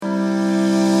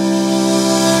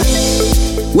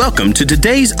Welcome to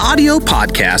today's audio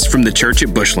podcast from the Church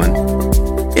at Bushland.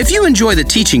 If you enjoy the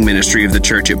teaching ministry of the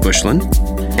Church at Bushland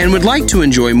and would like to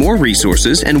enjoy more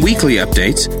resources and weekly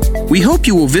updates, we hope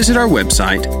you will visit our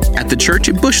website at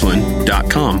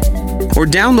thechurchatbushland.com or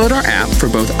download our app for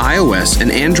both iOS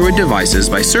and Android devices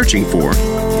by searching for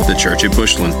The Church at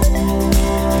Bushland.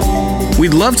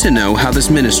 We'd love to know how this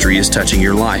ministry is touching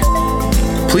your life.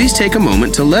 Please take a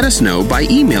moment to let us know by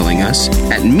emailing us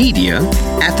at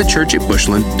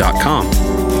media@thechurchatbushland.com.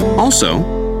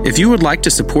 Also, if you would like to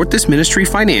support this ministry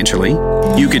financially,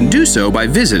 you can do so by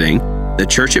visiting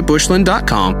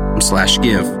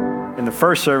thechurchatbushland.com/give. In the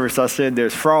first service, I said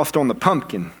there's frost on the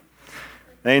pumpkin.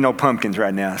 There ain't no pumpkins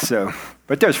right now,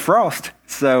 but there's frost.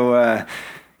 So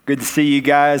good to see you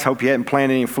guys. Hope you hadn't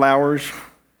planted any flowers.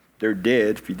 They're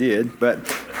dead if you did, but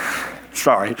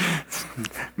sorry.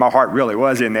 My heart really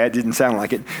was in that. It didn't sound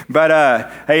like it. But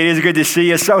hey, it is good to see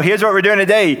you. So here's what we're doing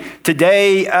today.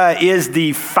 Today is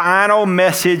the final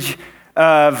message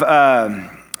of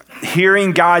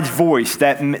hearing God's voice.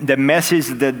 The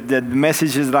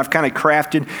messages that I've kind of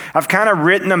crafted. I've kind of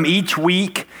written them each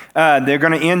week. They're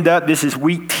going to end up. This is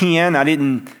week 10. I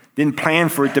didn't plan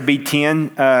for it to be 10.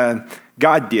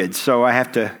 God did. So I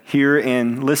have to hear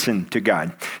and listen to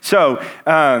God. So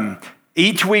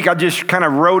each week I just kind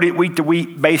of wrote it week to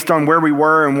week based on where we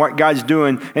were and what God's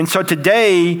doing. And so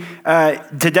today's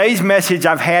message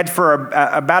I've had for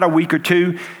about a week or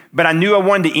two, but I knew I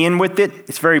wanted to end with it.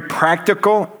 It's very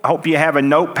practical. I hope you have a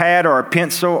notepad or a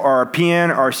pencil or a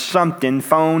pen or something,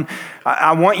 phone.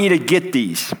 I want you to get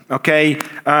these, okay?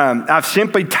 I've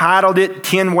simply titled it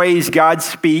 10 Ways God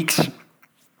Speaks.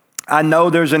 I know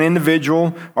there's an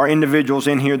individual or individuals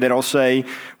in here that'll say,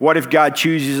 what if God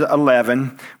chooses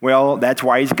 11? Well, that's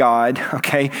why he's God,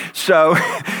 okay? So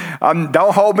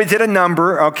don't hold me to the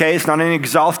number, okay? It's not an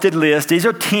exhausted list. These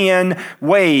are 10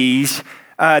 ways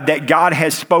that God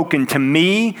has spoken to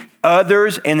me,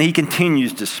 others, and he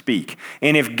continues to speak.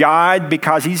 And if God,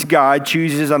 because he's God,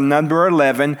 chooses a number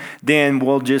 11, then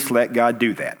we'll just let God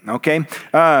do that, okay?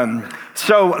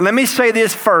 So let me say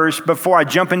this first before I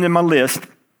jump into my list.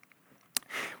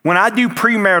 When I do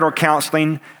premarital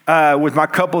counseling with my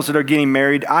couples that are getting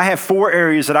married, I have 4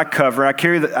 areas that I cover. I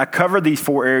cover these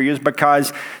 4 areas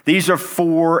because these are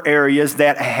 4 areas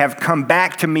that have come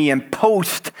back to me in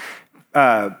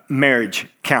post-marriage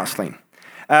counseling.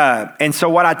 And so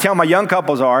what I tell my young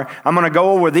couples are, I'm going to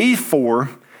go over these 4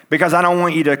 because I don't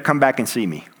want you to come back and see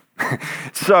me.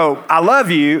 So I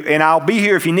love you, and I'll be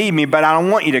here if you need me, but I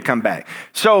don't want you to come back.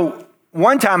 So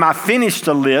one time I finished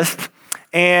the list.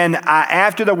 And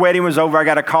after the wedding was over, I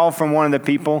got a call from one of the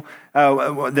people,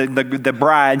 the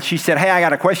bride. She said, hey, I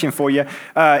got a question for you.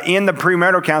 In the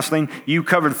premarital counseling, you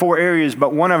covered 4 areas,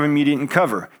 but one of them you didn't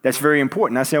cover. That's very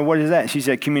important. I said, what is that? She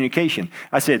said, communication.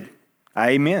 I said,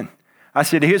 amen. I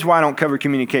said, here's why I don't cover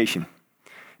communication.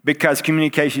 Because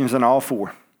communication is in all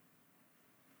 4.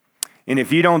 And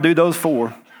if you don't do those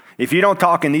 4, if you don't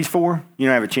talk in these 4, you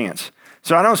don't have a chance.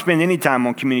 So I don't spend any time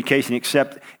on communication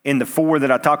except in the 4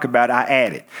 that I talk about, I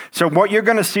add it. So what you're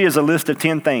going to see is a list of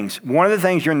 10 things. One of the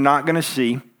things you're not going to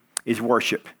see is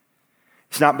worship.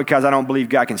 It's not because I don't believe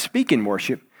God can speak in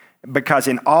worship, because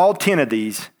in all 10 of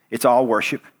these, it's all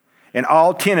worship. In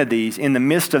all 10 of these, in the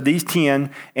midst of these 10,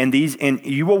 and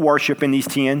you will worship in these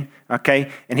 10,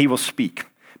 okay, and he will speak.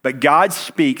 But God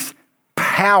speaks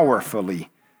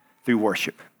powerfully through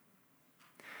worship.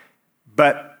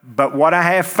 But what I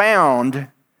have found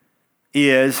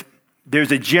is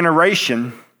there's a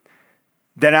generation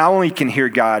that only can hear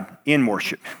God in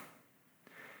worship.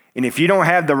 And if you don't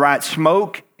have the right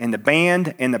smoke and the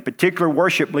band and the particular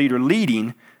worship leader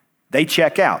leading, they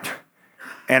check out.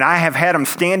 And I have had them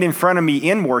stand in front of me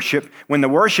in worship. When the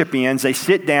worship ends, they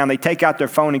sit down, they take out their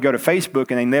phone and go to Facebook,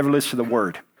 and they never listen to the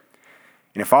word.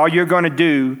 And if all you're going to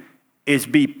do is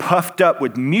be puffed up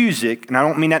with music, and I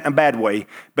don't mean that in a bad way,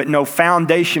 but no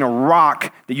foundational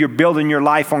rock that you're building your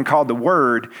life on called the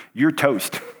Word, you're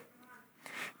toast.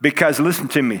 Because listen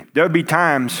to me, there'll be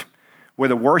times where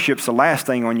the worship's the last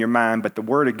thing on your mind, but the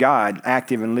Word of God,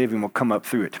 active and living, will come up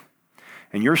through it.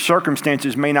 And your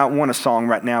circumstances may not want a song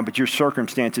right now, but your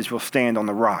circumstances will stand on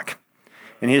the rock.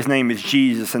 And his name is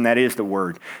Jesus, and that is the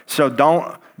Word. So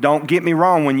don't get me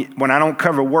wrong, when I don't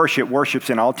cover worship,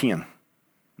 worship's in all 10.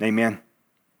 Amen.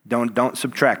 Don't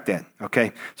subtract that,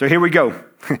 okay? So here we go.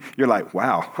 You're like,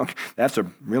 wow, that's a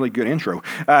really good intro.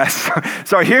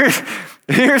 So here's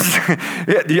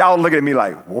Y'all looking at me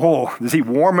like, whoa, does he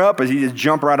warm up or does he just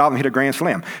jump right off and hit a grand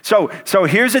slam? So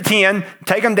here's a 10.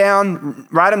 Take them down,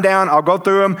 write them down. I'll go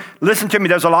through them. Listen to me.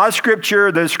 There's a lot of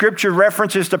scripture. There's scripture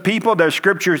references to people. There's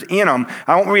scriptures in them.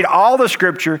 I won't read all the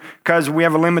scripture because we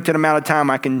have a limited amount of time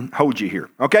I can hold you here.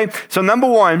 Okay? So number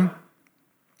one,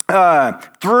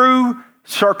 through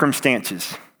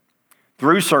circumstances.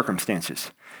 Through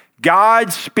circumstances.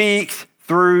 God speaks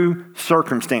through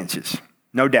circumstances.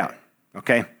 No doubt.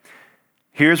 Okay?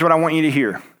 Here's what I want you to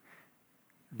hear.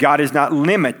 God is not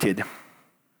limited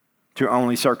to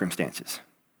only circumstances.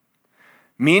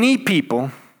 Many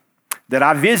people that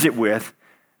I visit with,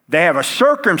 they have a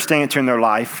circumstance in their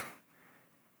life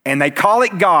and they call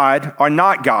it God or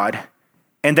not God,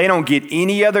 and they don't get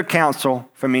any other counsel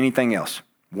from anything else.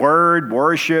 Word,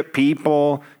 worship,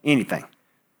 people, anything.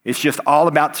 It's just all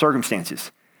about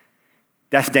circumstances.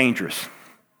 That's dangerous.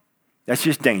 That's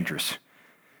just dangerous.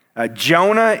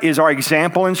 Jonah is our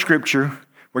example in Scripture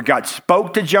where God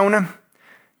spoke to Jonah.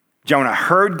 Jonah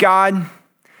heard God,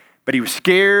 but he was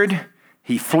scared.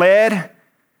 He fled.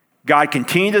 God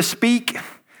continued to speak.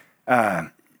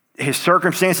 His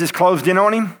circumstances closed in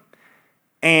on him.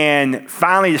 And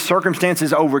finally, the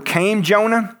circumstances overcame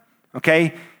Jonah,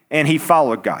 okay? And he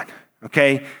followed God,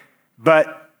 okay?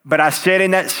 But I said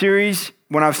in that series,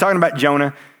 when I was talking about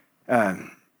Jonah,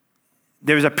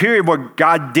 there was a period where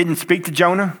God didn't speak to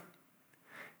Jonah,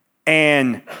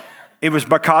 and it was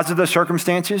because of the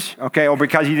circumstances, okay, or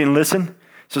because he didn't listen.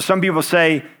 So some people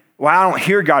say, well, I don't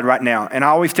hear God right now. And I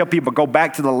always tell people, go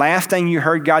back to the last thing you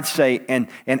heard God say and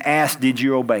ask, did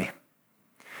you obey?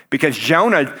 Because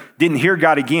Jonah didn't hear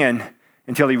God again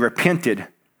until he repented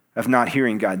of not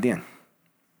hearing God then.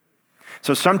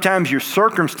 So sometimes your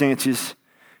circumstances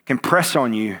can press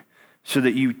on you so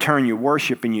that you turn your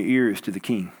worship and your ears to the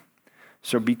King.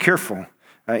 So be careful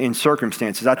in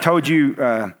circumstances. I told you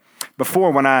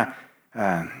before when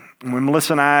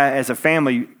Melissa and I as a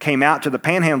family came out to the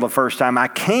Panhandle the first time, I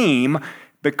came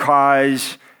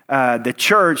because the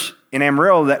church in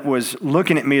Amarillo that was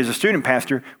looking at me as a student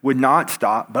pastor would not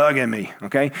stop bugging me,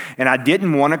 okay? And I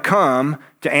didn't want to come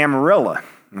to Amarillo,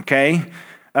 okay?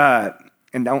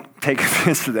 And don't take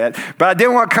offense to that, but I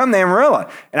didn't want to come to Amarillo.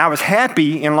 And I was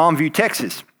happy in Longview,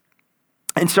 Texas.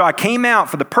 And so I came out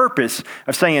for the purpose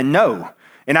of saying no.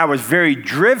 And I was very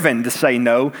driven to say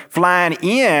no. Flying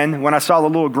in, when I saw the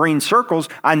little green circles,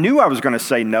 I knew I was going to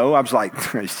say no. I was like,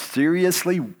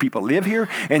 seriously? People live here?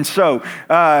 And so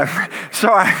I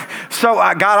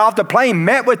got off the plane,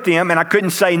 met with them, and I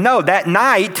couldn't say no. That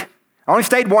night, I only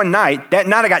stayed one night. That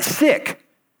night I got sick.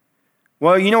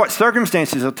 Well, you know what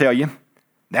circumstances will tell you?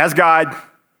 That's God.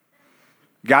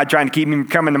 God trying to keep me from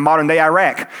coming to modern day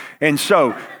Iraq. And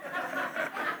so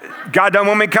God don't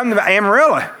want me to come to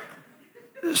Amarillo.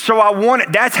 So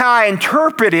that's how I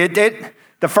interpreted it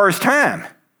the first time.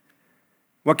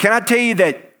 Well, can I tell you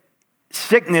that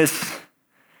sickness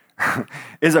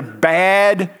is a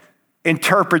bad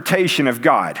interpretation of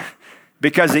God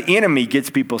because the enemy gets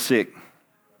people sick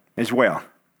as well.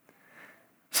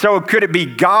 So could it be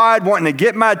God wanting to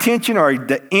get my attention or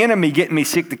the enemy getting me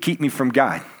sick to keep me from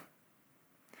God?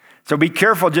 So be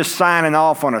careful just signing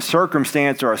off on a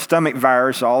circumstance or a stomach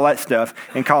virus, all that stuff,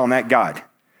 and calling that God.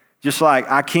 Just like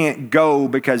I can't go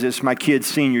because it's my kid's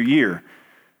senior year.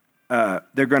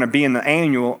 They're going to be in the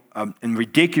annual a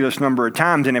ridiculous number of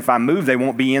times, and if I move, they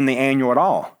won't be in the annual at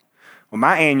all. Well,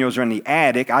 my annuals are in the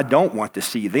attic. I don't want to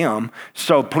see them.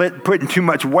 So putting too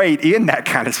much weight in that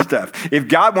kind of stuff. If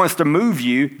God wants to move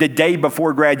you the day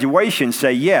before graduation,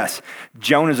 say yes.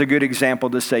 Jonah's a good example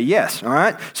to say yes, all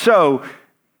right? So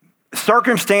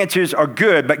circumstances are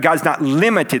good, but God's not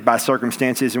limited by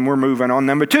circumstances, and we're moving on.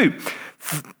 Number two,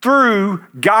 through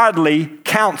godly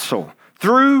counsel.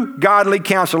 Through godly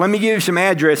counsel. Let me give you some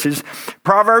addresses.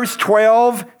 Proverbs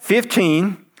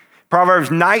 12:15, Proverbs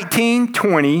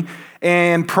 19:20,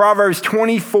 and Proverbs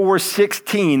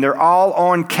 24:16. They're all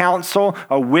on counsel,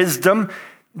 a wisdom.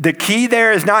 The key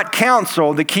there is not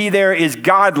counsel. The key there is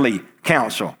godly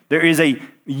counsel. There is an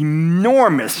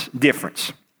enormous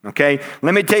difference. Okay?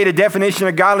 Let me tell you the definition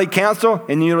of godly counsel,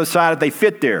 and you'll decide if they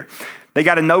fit there. They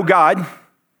got to know God,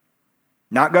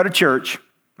 not go to church.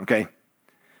 Okay?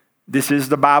 This is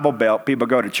the Bible Belt. People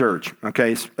go to church.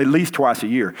 Okay? It's at least twice a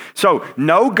year. So,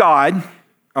 know God.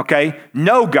 Okay?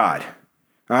 Know God.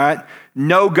 All right?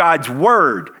 Know God's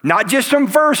word. Not just some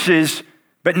verses,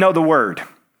 but know the word.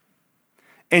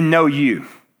 And know you.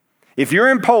 If you're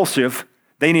impulsive,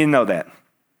 they need to know that.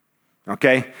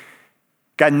 Okay?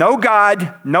 Got to know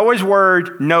God, know his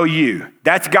word, know you.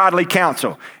 That's godly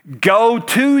counsel. Go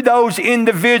to those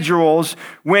individuals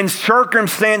when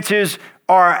circumstances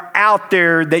are out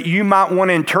there that you might want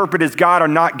to interpret as God or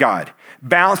not God.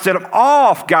 Bounce them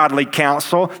off godly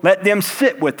counsel. Let them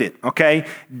sit with it, okay?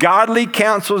 Godly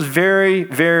counsel is very,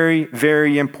 very,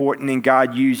 very important, and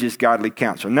God uses godly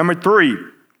counsel. Number 3,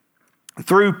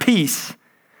 through peace.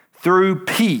 Through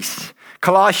peace.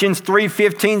 Colossians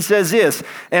 3:15 says this,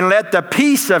 and let the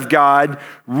peace of God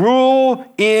rule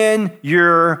in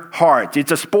your heart.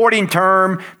 It's a sporting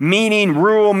term, meaning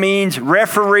rule means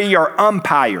referee or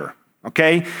umpire.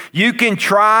 Okay, you can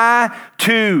try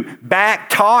to back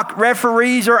talk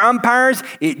referees or umpires.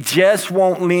 It just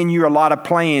won't lend you a lot of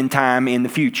playing time in the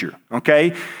future.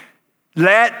 Okay,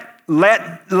 let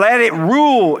it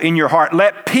rule in your heart.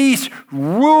 Let peace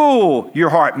rule your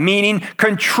heart, meaning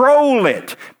control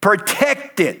it,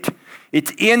 protect it.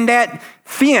 It's in that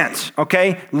fence.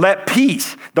 Okay, let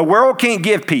peace. The world can't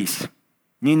give peace.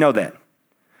 You know that.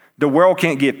 The world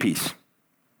can't give peace.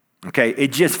 Okay,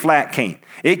 it just flat can't.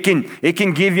 It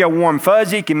can give you a warm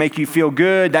fuzzy, it can make you feel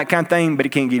good, that kind of thing, but it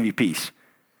can't give you peace.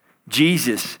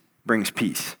 Jesus brings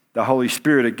peace. The Holy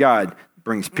Spirit of God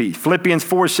brings peace. Philippians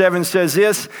 4:7 says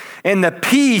this, and the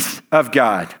peace of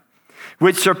God,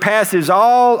 which surpasses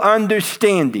all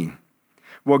understanding,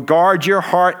 will guard your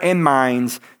heart and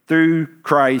minds through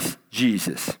Christ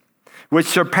Jesus. Which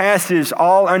surpasses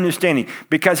all understanding.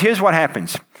 Because here's what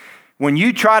happens. When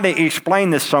you try to explain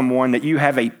to someone that you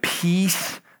have a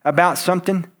peace about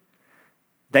something,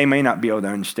 they may not be able to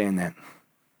understand that.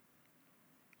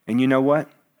 And you know what?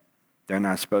 They're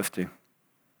not supposed to.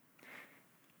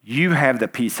 You have the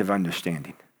peace of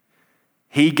understanding.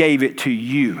 He gave it to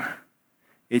you.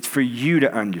 It's for you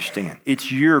to understand.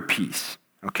 It's your peace,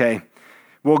 okay?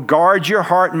 Well, guard your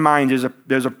heart and mind.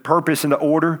 There's a purpose in the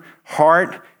order.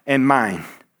 Heart and mind.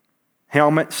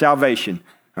 Helmet, salvation,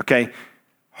 okay?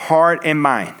 Heart and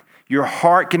mind. Your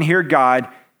heart can hear God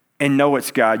and know it's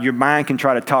God. Your mind can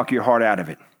try to talk your heart out of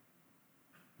it.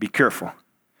 Be careful.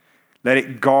 Let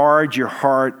it guard your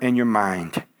heart and your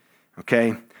mind,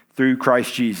 okay, through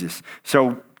Christ Jesus.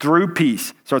 So through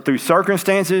peace. So through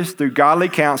circumstances, through godly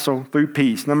counsel, through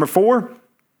peace. Number 4,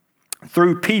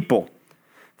 through people.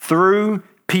 Through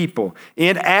people.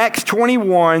 In Acts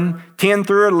 21:10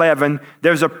 through 11,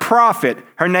 there's a prophet.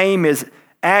 Her name is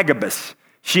Agabus.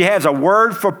 She has a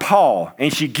word for Paul,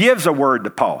 and she gives a word to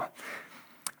Paul.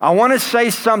 I want to say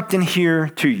something here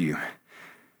to you.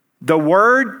 The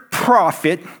word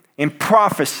prophet and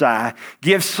prophesy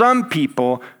gives some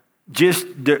people just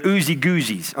the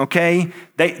oozy-goozies, okay?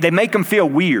 They make them feel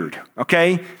weird,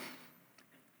 okay?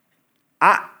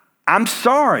 I'm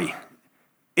sorry.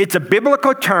 It's a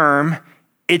biblical term.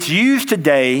 It's used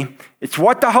today. It's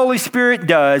what the Holy Spirit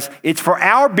does. It's for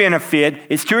our benefit.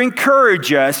 It's to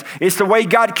encourage us. It's the way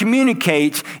God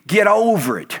communicates. Get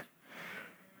over it.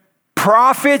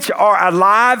 Prophets are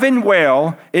alive and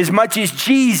well as much as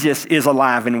Jesus is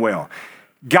alive and well.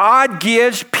 God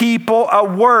gives people a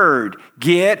word.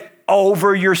 Get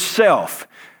over yourself.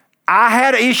 I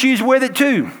had issues with it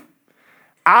too.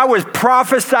 I was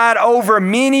prophesied over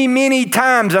many, many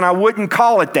times, and I wouldn't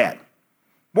call it that.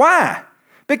 Why?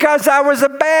 Because I was a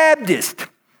Baptist,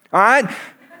 all right?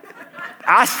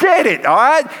 I said it, all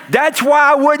right? That's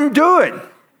why I wouldn't do it.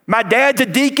 My dad's a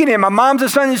deacon and my mom's a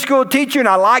Sunday school teacher, and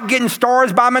I like getting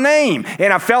stars by my name.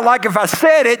 And I felt like if I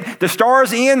said it, the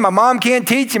stars end, my mom can't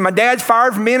teach, and my dad's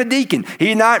fired from being a deacon.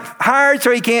 He's not hired,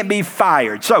 so he can't be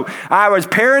fired. So I was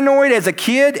paranoid as a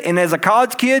kid and as a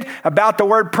college kid about the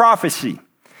word prophecy.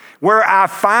 Where I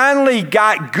finally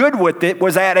got good with it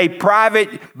was at a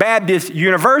private Baptist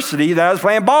university that I was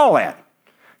playing ball at.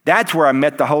 That's where I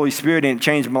met the Holy Spirit, and it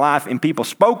changed my life, and people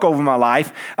spoke over my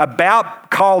life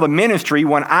about call to ministry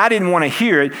when I didn't want to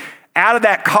hear it. Out of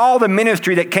that call to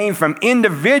ministry that came from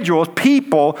individuals,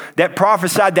 people that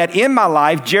prophesied that in my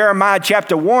life, Jeremiah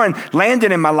chapter 1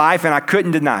 landed in my life, and I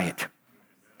couldn't deny it.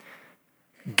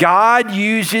 God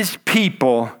uses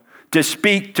people to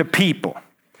speak to people.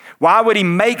 Why would he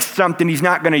make something he's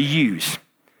not going to use?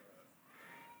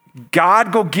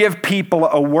 God will give people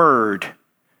a word,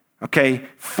 okay,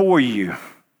 for you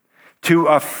to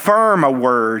affirm a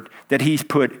word that he's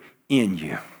put in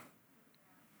you.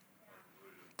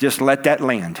 Just let that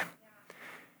land.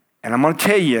 And I'm going to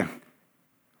tell you,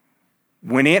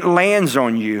 when it lands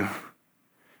on you,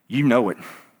 you know it.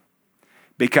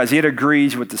 Because it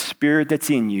agrees with the spirit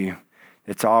that's in you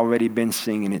that's already been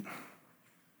singing it.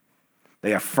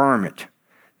 They affirm it.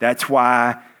 That's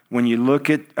why when you look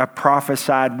at a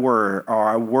prophesied word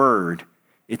or a word,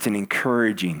 it's an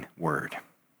encouraging word.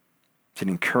 It's an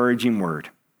encouraging word,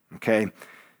 okay?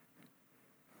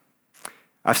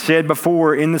 I've said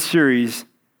before in the series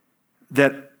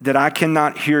that I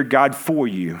cannot hear God for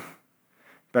you,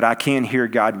 but I can hear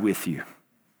God with you.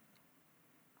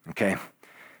 okay?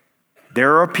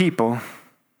 There are people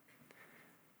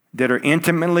that are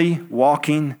intimately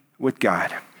walking with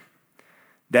God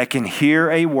that can hear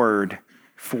a word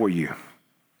for you,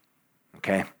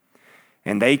 okay?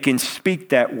 And they can speak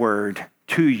that word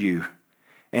to you,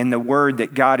 and the word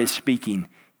that God is speaking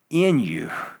in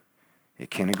you,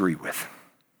 it can agree with,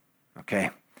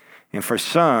 okay? And for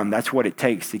some, that's what it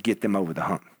takes to get them over the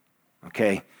hump,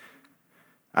 okay?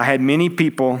 I had many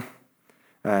people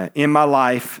in my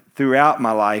life, throughout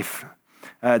my life,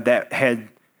 that had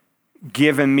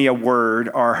given me a word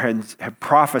or had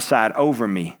prophesied over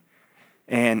me,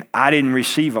 and I didn't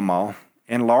receive them all,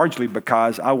 and largely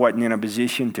because I wasn't in a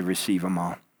position to receive them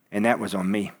all, and that was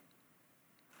on me.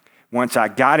 Once I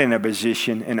got in a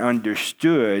position and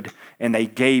understood, and they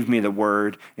gave me the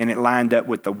word, and it lined up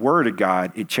with the word of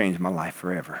God, it changed my life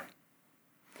forever.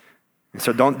 And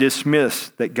so don't dismiss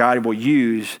that God will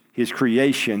use his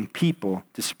creation, people,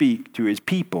 to speak to his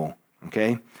people,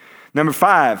 okay? Number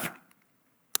 5,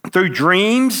 through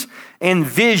dreams and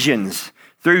visions.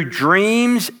 Through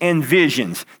dreams and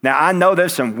visions. Now, I know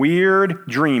there's some weird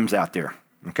dreams out there,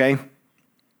 okay?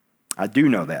 I do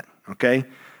know that, okay?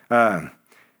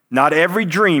 Not every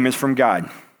dream is from God,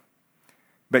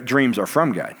 but dreams are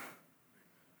from God,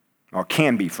 or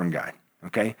can be from God,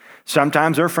 okay?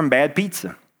 Sometimes they're from bad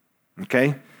pizza,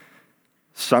 okay?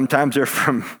 Sometimes they're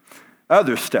from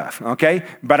other stuff, okay?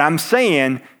 But I'm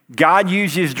saying God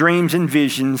uses dreams and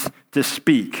visions to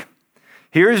speak.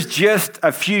 Here's just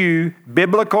a few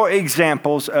biblical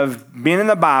examples of men in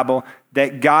the Bible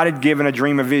that God had given a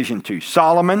dream or vision to.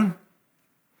 Solomon,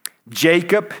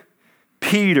 Jacob,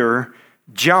 Peter,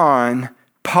 John,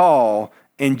 Paul,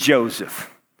 and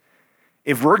Joseph.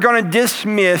 If we're going to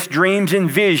dismiss dreams and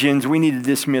visions, we need to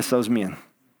dismiss those men.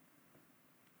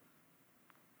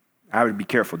 I would be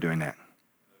careful doing that,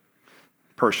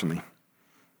 personally.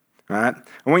 All right?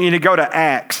 I want you to go to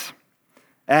Acts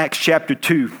chapter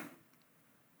 2.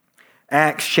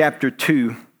 Acts chapter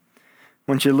 2. I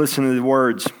want you to listen to the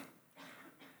words.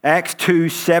 Acts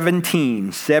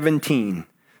 2:17.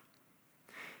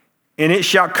 And it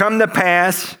shall come to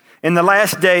pass in the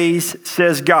last days,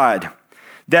 says God,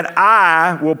 that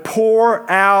I will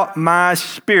pour out my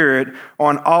spirit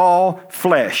on all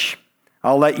flesh.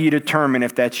 I'll let you determine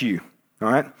if that's you.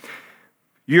 All right?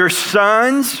 Your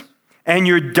sons and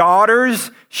your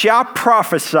daughters shall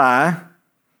prophesy.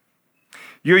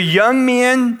 Your young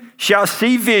men shall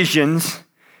see visions,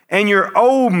 and your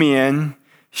old men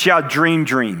shall dream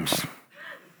dreams.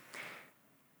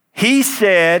 He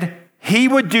said he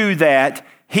would do that.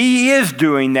 He is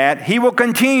doing that. He will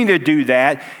continue to do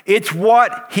that. It's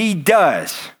what he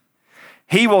does.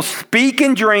 He will speak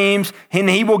in dreams, and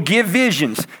he will give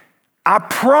visions. I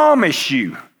promise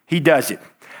you, he does it.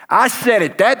 I sat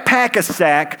at that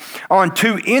Pack-a-Sack on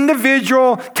 2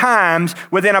 individual times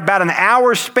within about an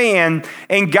hour span,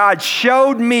 and God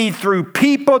showed me through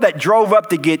people that drove up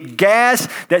to get gas,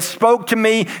 that spoke to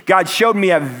me. God showed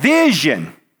me a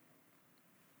vision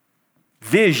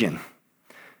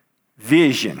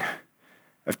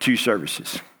of 2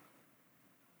 services.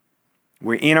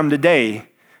 We're in them today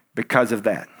because of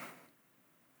that.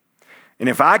 And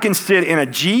if I can sit in a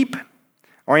Jeep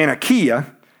or in a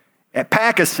Kia at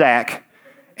Pack-a-Sack,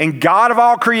 and God of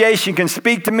all creation can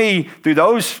speak to me through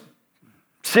those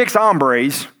 6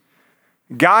 hombres,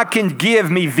 God can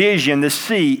give me vision to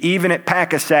see even at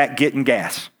Pack-a-Sack getting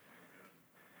gas.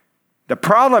 The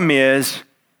problem is,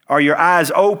 are your eyes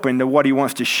open to what he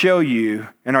wants to show you,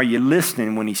 and are you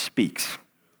listening when he speaks?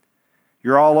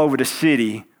 You're all over the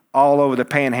city, all over the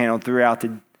panhandle throughout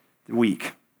the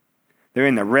week. They're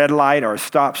in the red light or a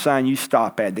stop sign you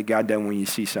stop at that God doesn't want you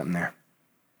to see something there.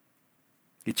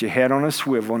 Get your head on a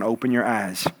swivel and open your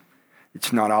eyes.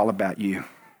 It's not all about you.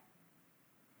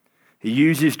 He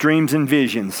uses dreams and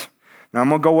visions. Now I'm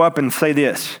going to go up and say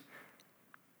this.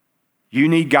 You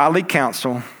need godly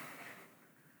counsel.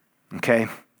 Okay?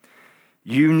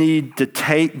 You need to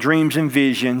take dreams and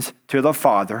visions to the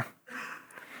Father.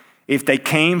 If they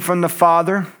came from the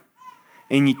Father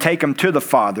and you take them to the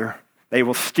Father, they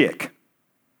will stick.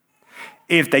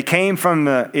 If they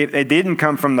didn't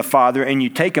come from the Father and you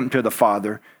take them to the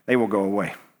Father, they will go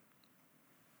away.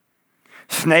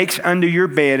 Snakes under your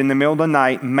bed in the middle of the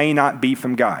night may not be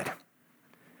from God.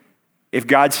 If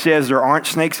God says there aren't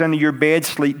snakes under your bed,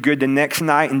 sleep good the next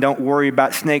night and don't worry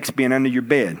about snakes being under your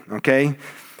bed, okay?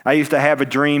 I used to have a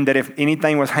dream that if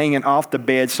anything was hanging off the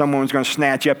bed, someone was going to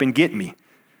snatch up and get me.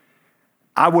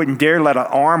 I wouldn't dare let an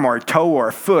arm or a toe or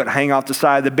a foot hang off the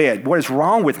side of the bed. What is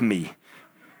wrong with me?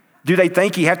 Do they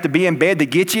think you have to be in bed to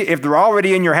get you? If they're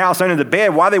already in your house under the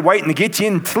bed, why are they waiting to get you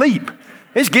in sleep?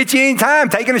 This gets you anytime,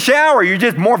 taking a shower. You're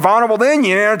just more vulnerable than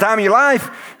you any time of your life.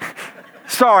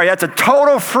 Sorry, that's a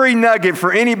total free nugget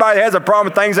for anybody that has a problem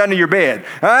with things under your bed.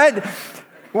 All right?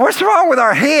 What's wrong with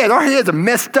our heads? Our heads are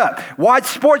messed up. Watch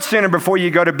SportsCenter before you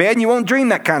go to bed and you won't dream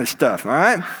that kind of stuff. All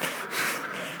right?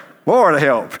 Lord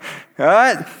help. All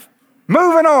right?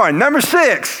 Moving on. Number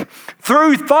 6,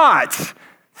 through thoughts.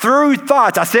 Through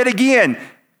thoughts. I said again,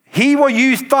 he will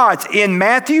use thoughts. In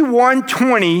Matthew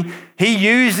 1:20, he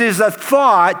uses a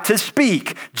thought to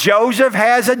speak. Joseph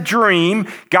has a dream.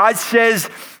 God says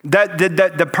that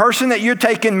the person that you're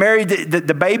taking, Mary,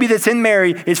 the baby that's in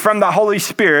Mary is from the Holy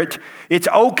Spirit. It's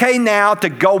okay now to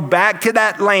go back to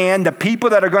that land. The people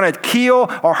that are going to kill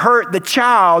or hurt the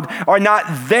child are not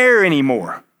there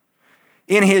anymore.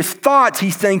 In his thoughts,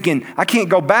 he's thinking, I can't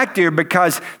go back there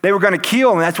because they were going to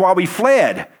kill, and that's why we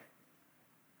fled.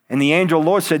 And the angel of the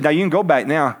Lord said, now you can go back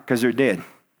now because they're dead.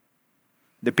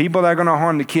 The people that are going to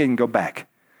harm the kid can go back.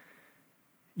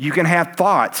 You can have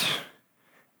thoughts,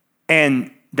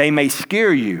 and they may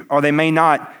scare you, or they may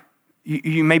not.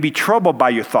 You may be troubled by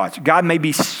your thoughts. God may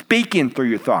be speaking through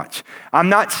your thoughts. I'm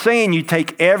not saying you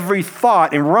take every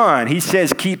thought and run. He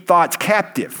says keep thoughts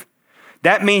captive.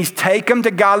 That means take them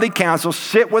to godly counsel,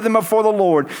 sit with them before the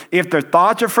Lord. If their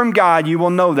thoughts are from God, you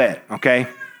will know that, okay?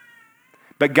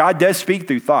 But God does speak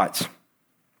through thoughts.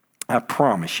 I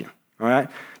promise you, all right?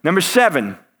 Number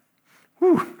 7,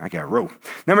 I got to roll.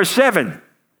 Number 7,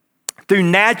 through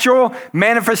natural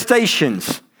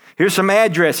manifestations. Here's some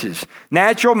addresses.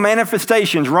 Natural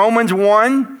manifestations, Romans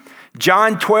 1,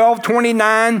 John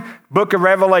 12:29, book of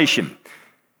Revelation.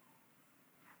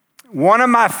 One of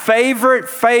my favorite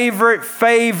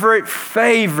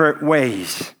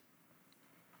ways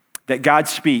that God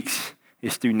speaks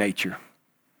is through nature.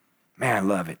 Man, I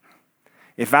love it.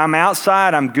 If I'm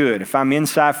outside, I'm good. If I'm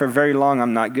inside for very long,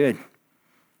 I'm not good.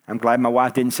 I'm glad my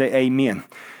wife didn't say amen.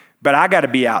 But I got to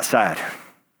be outside.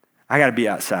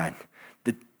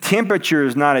 The temperature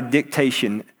is not a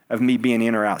dictation of me being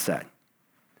in or outside.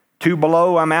 2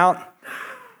 below, I'm out.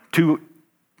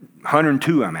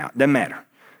 102, I'm out. Doesn't matter.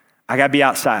 I got to be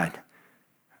outside.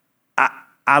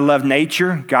 I love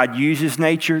nature. God uses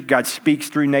nature. God speaks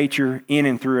through nature, in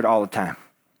and through it all the time.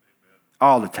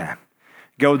 All the time.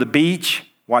 Go to the beach,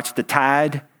 watch the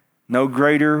tide. Nothing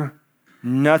greater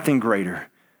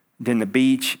than the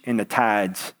beach and the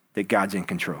tides that God's in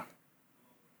control.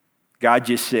 God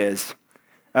just says,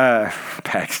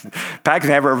 Paxton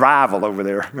have a revival over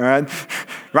there. All right?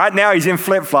 Right now he's in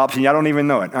flip-flops and y'all don't even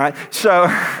know it. All right? So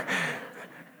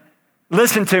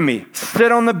listen to me.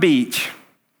 Sit on the beach.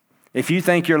 If you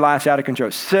think your life's out of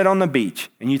control, sit on the beach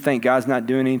and you think God's not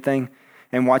doing anything,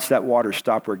 and watch that water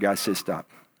stop where God says stop.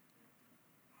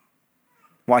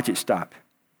 Watch it stop.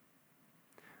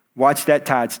 Watch that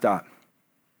tide stop.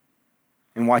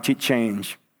 And watch it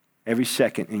change every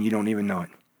second, and you don't even know it.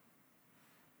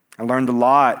 I learned a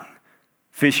lot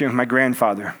fishing with my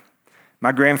grandfather.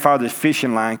 My grandfather's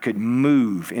fishing line could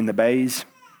move in the bays,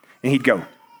 and he'd go,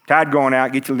 tide going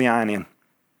out, get your line in.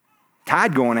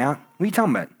 Tide going out? What are you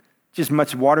talking about? Just as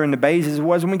much water in the bays as it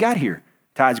was when we got here.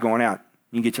 Tide's going out.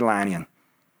 You can get your line in.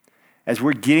 As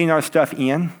we're getting our stuff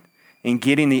in and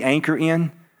getting the anchor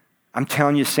in, I'm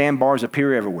telling you, sandbars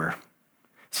appear everywhere.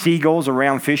 Seagulls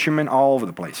around fishermen all over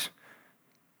the place.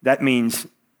 That means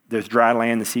there's dry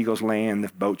land, the seagulls land, the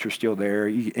boats are still there.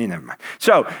 Never mind.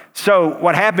 So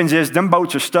what happens is them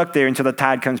boats are stuck there until the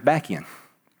tide comes back in.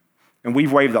 And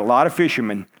we've waved a lot of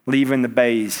fishermen leaving the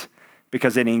bays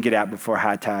because they didn't get out before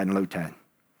high tide and low tide.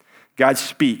 God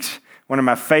speaks. One of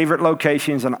my favorite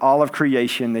locations in all of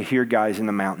creation to hear God is in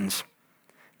the mountains.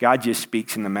 God just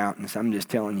speaks in the mountains. I'm just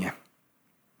telling you.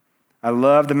 I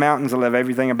love the mountains. I love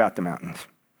everything about the mountains.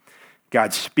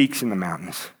 God speaks in the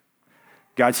mountains.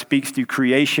 God speaks through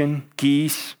creation,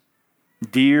 geese,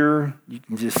 deer. You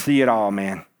can just see it all,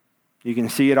 man. You can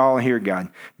see it all and hear God.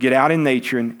 Get out in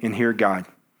nature and hear God.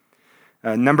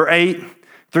 Number 8,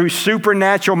 through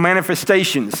supernatural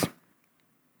manifestations.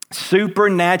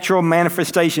 Supernatural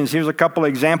manifestations. Here's a couple of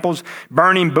examples.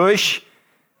 Burning bush.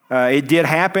 It did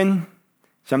happen.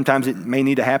 Sometimes it may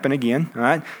need to happen again. All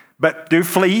right. But through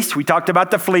fleece, we talked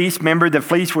about the fleece. Remember, the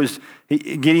fleece was,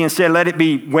 Gideon said, let it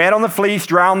be wet on the fleece,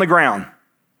 dry on the ground.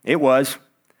 It was.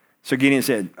 So Gideon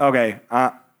said, okay,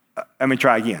 let me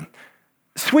try again.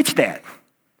 Switch that.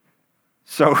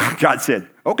 So God said,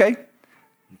 okay.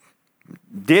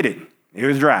 Did it. It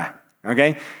was dry.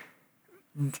 Okay.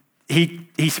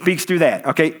 He speaks through that.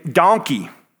 Okay. Donkey.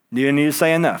 Didn't need to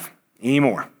say enough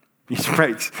anymore. He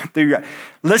speaks through God.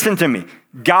 Listen to me.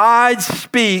 God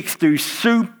speaks through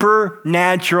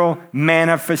supernatural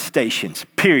manifestations,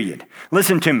 period.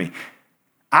 Listen to me.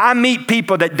 I meet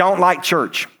people that don't like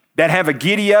church, that have a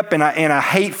giddy up and a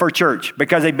hate for church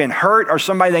because they've been hurt or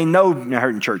somebody they know been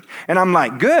hurt in church. And I'm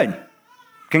like, good.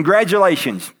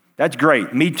 Congratulations. That's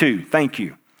great. Me too. Thank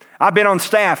you. I've been on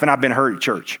staff and I've been hurt at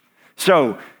church.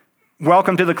 So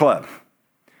welcome to the club.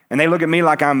 And they look at me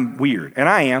like I'm weird. And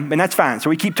I am, and that's fine. So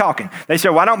we keep talking. They say,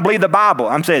 well, I don't believe the Bible.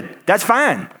 I'm said, that's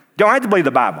fine. Don't have to believe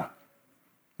the Bible.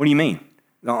 What do you mean?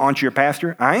 Aren't you a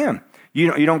pastor? I am.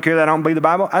 You don't care that I don't believe the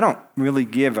Bible? I don't really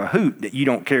give a hoot that you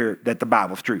don't care that the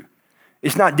Bible's true.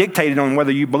 It's not dictated on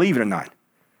whether you believe it or not.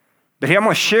 But here, I'm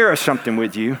going to share something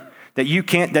with you that you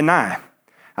can't deny.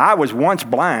 I was once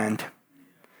blind,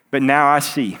 but now I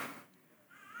see.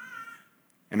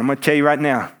 And I'm going to tell you right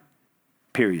now,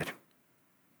 period.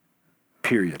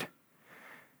 Period.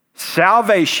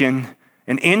 Salvation,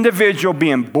 an individual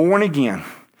being born again,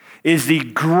 is the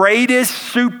greatest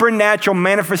supernatural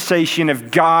manifestation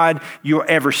of God you'll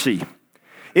ever see.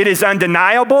 It is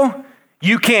undeniable.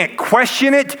 You can't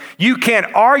question it. You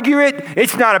can't argue it.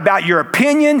 It's not about your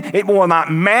opinion. It will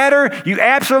not matter. You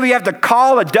absolutely have to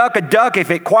call a duck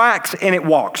if it quacks and it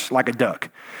walks like a duck.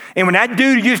 And when that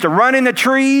dude used to run in the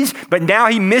trees, but now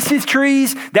he misses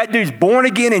trees, that dude's born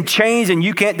again and changed, and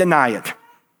you can't deny it.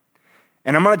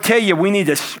 And I'm going to tell you, we need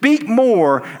to speak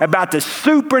more about the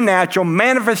supernatural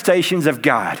manifestations of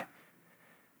God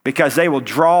because they will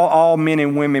draw all men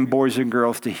and women, boys and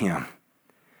girls to him.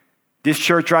 This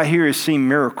church right here has seen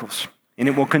miracles, and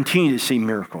it will continue to see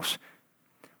miracles.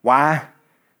 Why?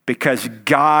 Because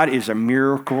God is a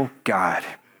miracle God.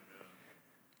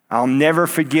 I'll never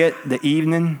forget the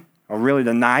evening, or really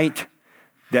the night,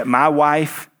 that my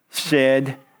wife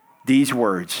said these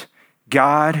words,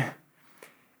 God,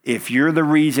 if you're the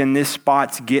reason this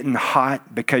spot's getting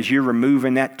hot because you're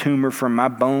removing that tumor from my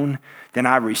bone, then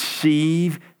I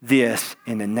receive this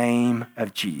in the name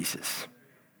of Jesus.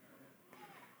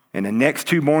 And the next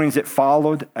 2 mornings that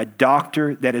followed, a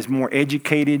doctor that is more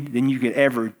educated than you could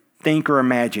ever think or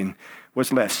imagine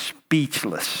was left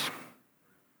speechless.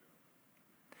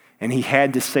 And he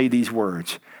had to say these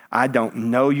words, I don't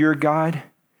know your God,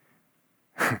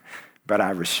 but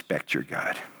I respect your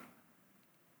God.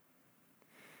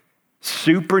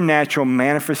 Supernatural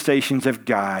manifestations of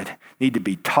God need to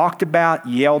be talked about,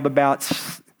 yelled about.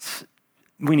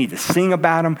 We need to sing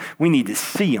about them. We need to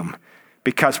see them.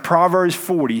 Because Psalm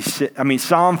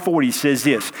 40 says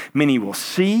this, many will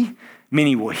see,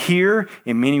 many will hear,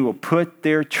 and many will put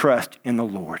their trust in the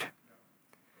Lord.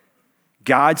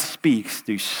 God speaks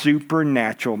through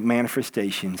supernatural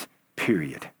manifestations,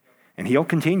 period. And he'll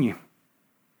continue.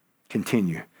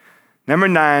 Continue. Number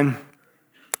 9,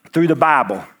 through the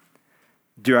Bible.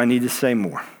 Do I need to say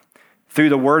more? Through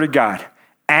the Word of God.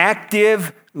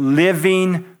 Active,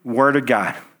 living Word of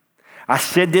God. I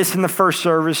said this in the first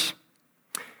service.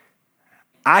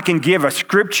 I can give a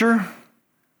scripture,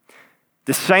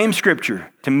 the same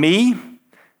scripture, to me,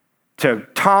 to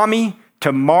Tommy,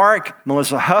 to Mark,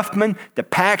 Melissa Huffman, to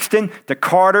Paxton, to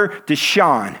Carter, to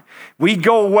Sean. We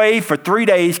go away for 3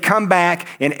 days, come back,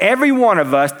 and every one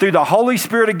of us, through the Holy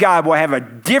Spirit of God, will have a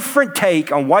different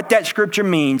take on what that scripture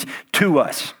means to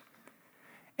us.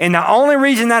 And the only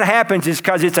reason that happens is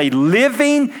because it's a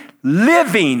living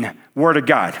Word of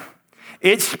God.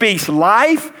 It speaks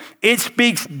life. It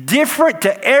speaks different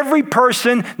to every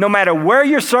person, no matter where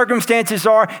your circumstances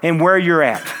are and where you're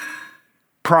at.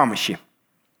 Promise you.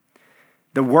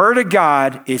 The Word of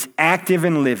God is active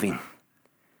and living.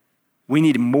 We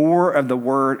need more of the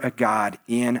Word of God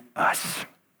in us.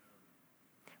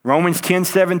 Romans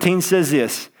 10:17 says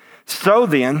this, so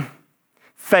then,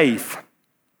 faith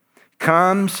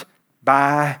comes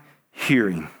by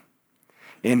hearing,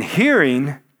 and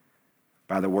hearing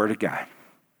by the Word of God.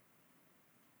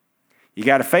 You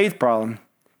got a faith problem,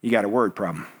 you got a word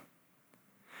problem.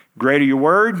 Greater your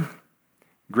word,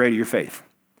 greater your faith.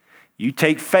 You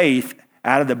take faith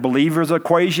out of the believer's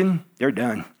equation, they're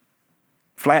done.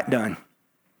 Flat done.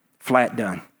 Flat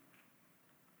done.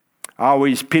 I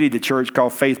always pitied the church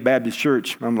called Faith Baptist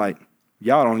Church. I'm like,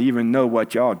 y'all don't even know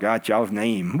what y'all got y'all's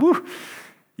name. Woo.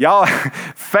 Y'all,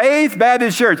 Faith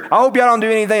Baptist Church. I hope y'all don't do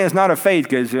anything that's not a faith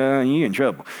because you're in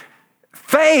trouble.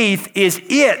 Faith is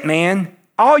it, man.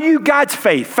 All you got's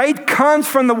faith. Faith comes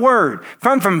from the Word,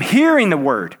 from hearing the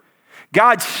Word.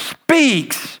 God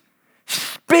speaks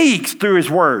through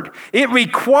His Word. It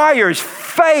requires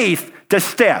faith to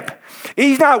step.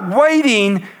 He's not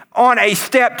waiting on a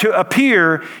step to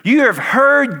appear. You have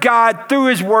heard God through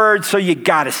His Word, so you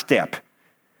got to step.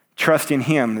 Trust in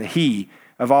Him that He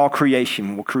of all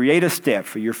creation will create a step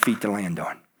for your feet to land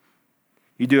on.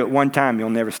 You do it one time, you'll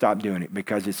never stop doing it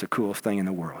because it's the coolest thing in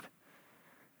the world.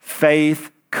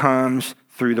 Faith comes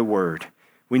through the Word.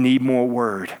 We need more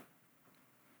word.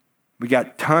 We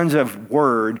got tons of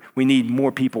word. We need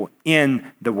more people in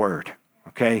the word,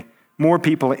 okay? More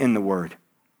people in the word,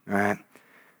 all right?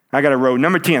 I got a road.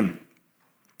 Number 10,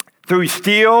 through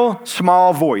still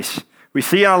small voice. We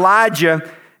see Elijah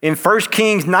in 1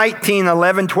 Kings 19,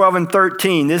 11, 12, and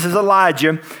 13. This is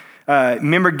Elijah.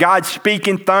 Remember God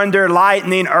speaking, thunder,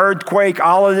 lightning, earthquake,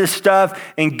 all of this stuff.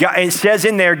 And God, it says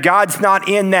in there, God's not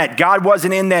in that. God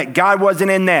wasn't in that. God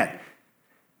wasn't in that.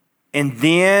 And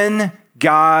then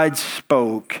God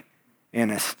spoke in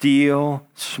a still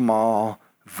small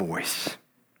voice.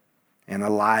 And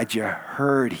Elijah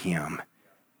heard him.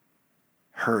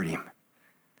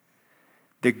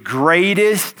 The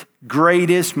greatest,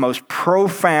 most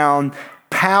profound,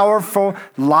 powerful,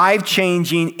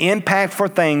 life-changing,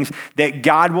 impactful things that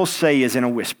God will say is in a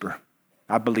whisper.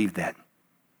 I believe that.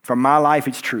 From my life,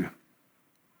 it's true.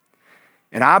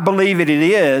 And I believe it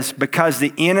is because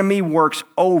the enemy works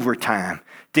overtime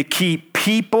to keep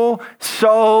people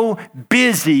so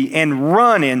busy and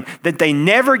running that they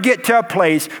never get to a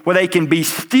place where they can be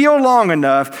still long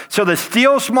enough so the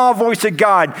still small voice of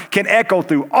God can echo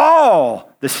through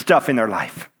all the stuff in their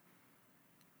life.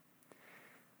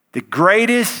 The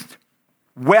greatest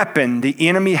weapon the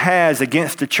enemy has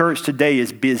against the church today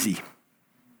is busy.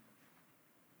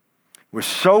 We're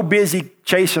so busy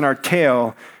chasing our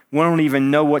tail, we don't even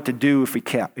know what to do if we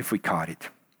caught it.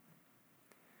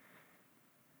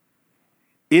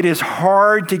 It is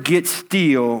hard to get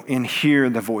still and hear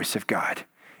the voice of God.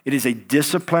 It is a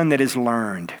discipline that is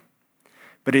learned,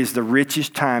 but it is the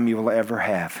richest time you will ever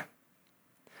have.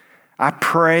 I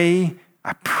pray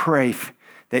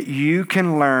that you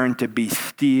can learn to be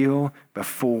still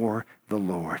before the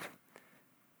Lord.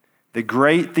 The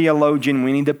great theologian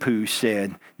Winnie the Pooh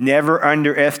said, never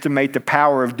underestimate the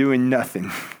power of doing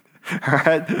nothing. All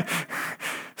right?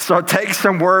 So take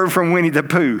some word from Winnie the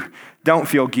Pooh. Don't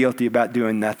feel guilty about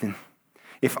doing nothing.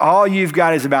 If all you've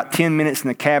got is about 10 minutes in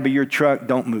the cab of your truck,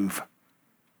 don't move.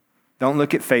 Don't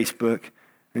look at Facebook,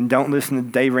 and don't listen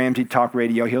to Dave Ramsey talk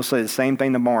radio. He'll say the same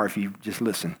thing tomorrow if you just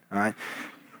listen, all right?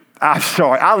 I'm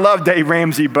sorry. I love Dave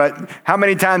Ramsey, but how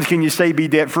many times can you say be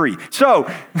debt free? So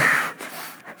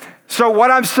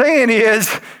what I'm saying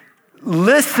is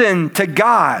listen to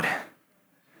God.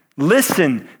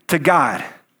 Listen to God.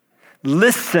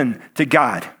 Listen to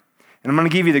God. And I'm going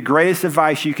to give you the greatest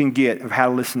advice you can get of how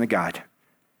to listen to God.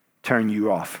 Turn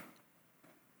you off.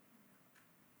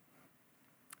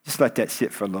 Just let that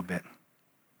sit for a little bit.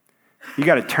 You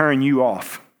got to turn you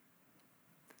off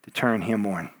to turn him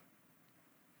on.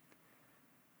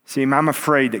 See, I'm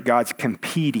afraid that God's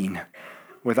competing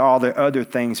with all the other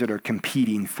things that are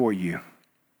competing for you.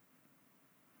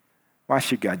 Why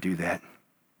should God do that?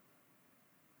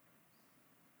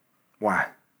 Why?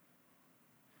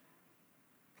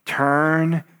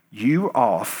 Turn you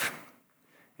off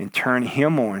and turn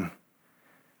him on,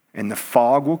 and the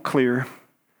fog will clear,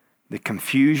 the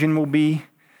confusion will be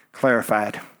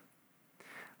clarified,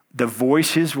 the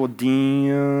voices will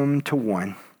dim to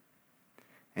one,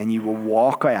 and you will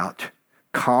walk out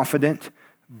confident,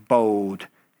 bold,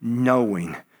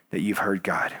 knowing that you've heard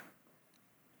God.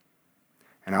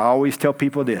 And I always tell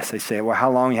people this. They say, well, how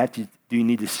long do you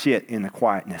need to sit in the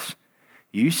quietness?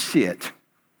 You sit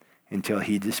until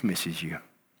he dismisses you.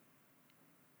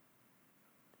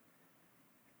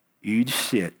 You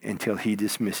sit until he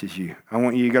dismisses you. I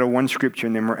want you to go to one scripture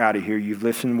and then we're out of here. You've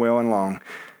listened well and long.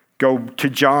 Go to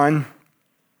John.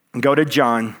 Go to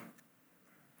John.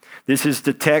 This is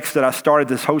the text that I started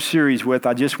this whole series with.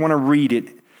 I just want to read it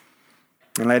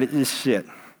and let it just sit.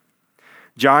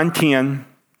 John 10.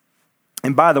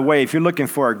 And by the way, if you're looking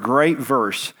for a great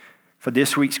verse for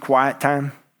this week's quiet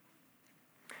time,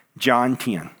 John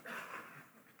 10.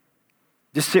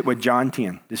 Just sit with John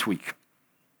 10 this week.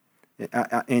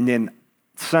 And then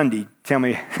Sunday, tell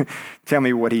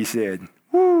me what he said.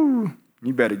 Woo!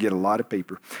 You better get a lot of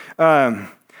paper.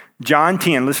 John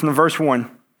 10, listen to verse 1.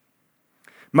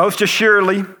 Most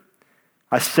assuredly,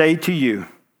 I say to you,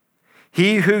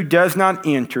 he who does not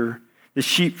enter the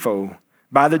sheepfold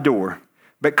by the door,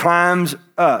 but climbs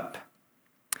up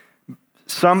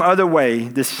some other way,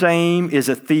 the same is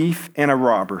a thief and a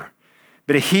robber.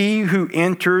 But he who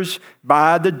enters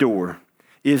by the door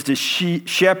is the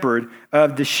shepherd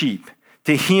of the sheep.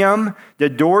 To him the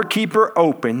doorkeeper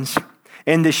opens,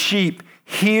 and the sheep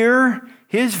hear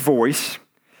his voice,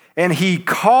 and he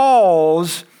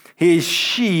calls his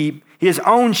sheep, his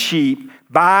own sheep,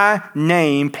 by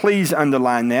name. Please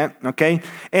underline that, okay?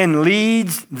 And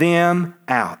leads them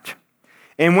out.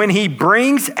 And when he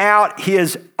brings out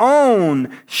his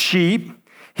own sheep,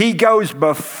 he goes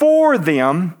before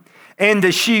them, and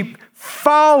the sheep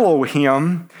follow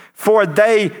him, for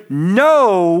they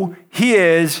know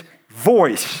his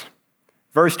voice.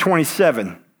 Verse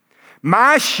 27,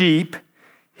 my sheep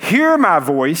hear my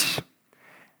voice,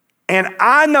 and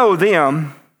I know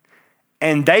them,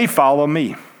 and they follow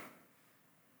me.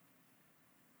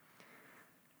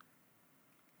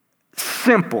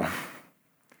 Simple,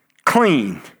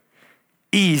 clean,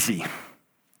 easy.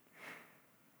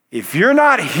 If you're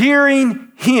not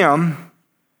hearing him,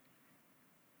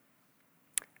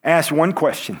 ask one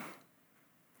question.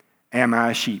 Am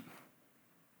I a sheep?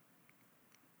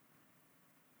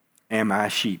 Am I a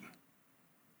sheep?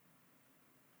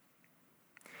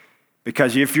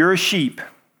 Because if you're a sheep,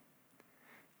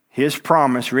 his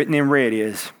promise written in red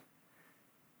is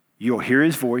you'll hear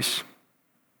his voice,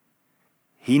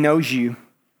 he knows you,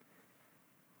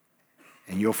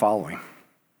 and you'll follow him.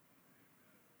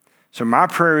 So my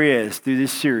prayer is, through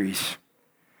this series,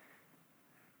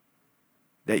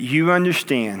 that you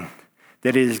understand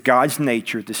that it is God's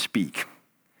nature to speak,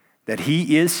 that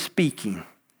he is speaking,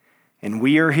 and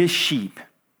we are his sheep.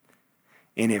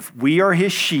 And if we are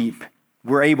his sheep,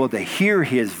 we're able to hear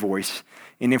his voice.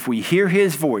 And if we hear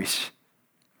his voice,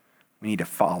 we need to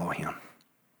follow him.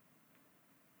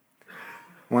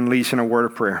 I want to lead us in a word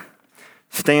of prayer.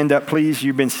 Stand up, please.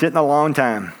 You've been sitting a long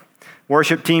time.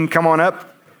 Worship team, come on up.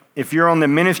 If you're on the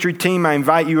ministry team, I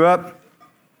invite you up.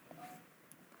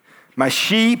 My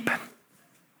sheep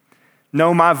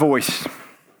know my voice.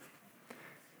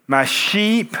 My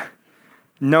sheep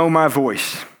know my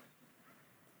voice.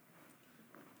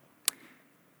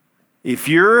 If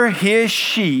you're his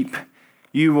sheep,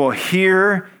 you will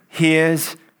hear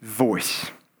his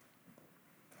voice.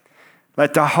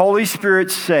 Let the Holy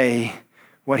Spirit say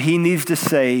what he needs to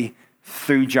say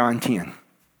through John 10.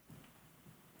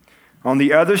 On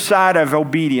the other side of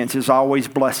obedience is always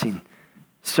blessing.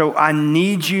 So I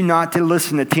need you not to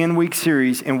listen to 10-week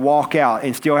series and walk out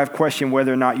and still have question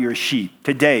whether or not you're a sheep.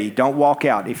 Today, don't walk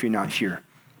out if you're not sure.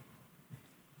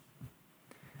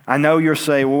 I know you'll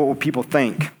say, well, what will people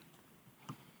think?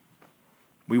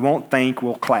 We won't think,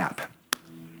 we'll clap.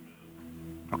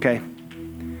 Okay?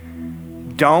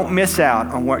 Don't miss out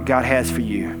on what God has for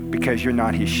you because you're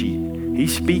not his sheep.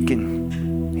 He's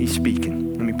speaking. He's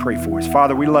speaking. Let me pray for us.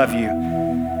 Father, we love you.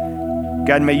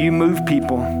 God, may you move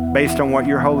people based on what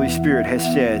your Holy Spirit has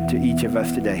said to each of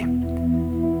us today.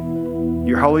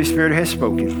 Your Holy Spirit has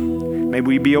spoken. May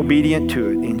we be obedient to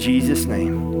it. In Jesus'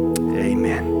 name,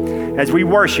 amen. As we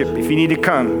worship, if you need to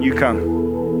come, you come.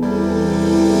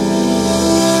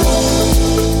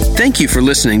 Thank you for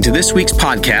listening to this week's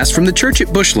podcast from the Church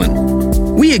at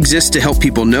Bushland. We exist to help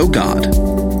people know God,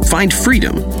 find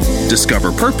freedom,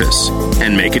 discover purpose,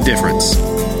 and make a difference.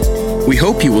 We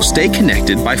hope you will stay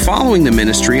connected by following the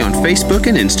ministry on Facebook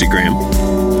and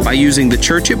Instagram, by using the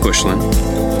Church at Bushland,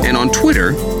 and on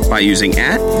Twitter by using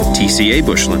 @TCA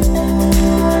Bushland.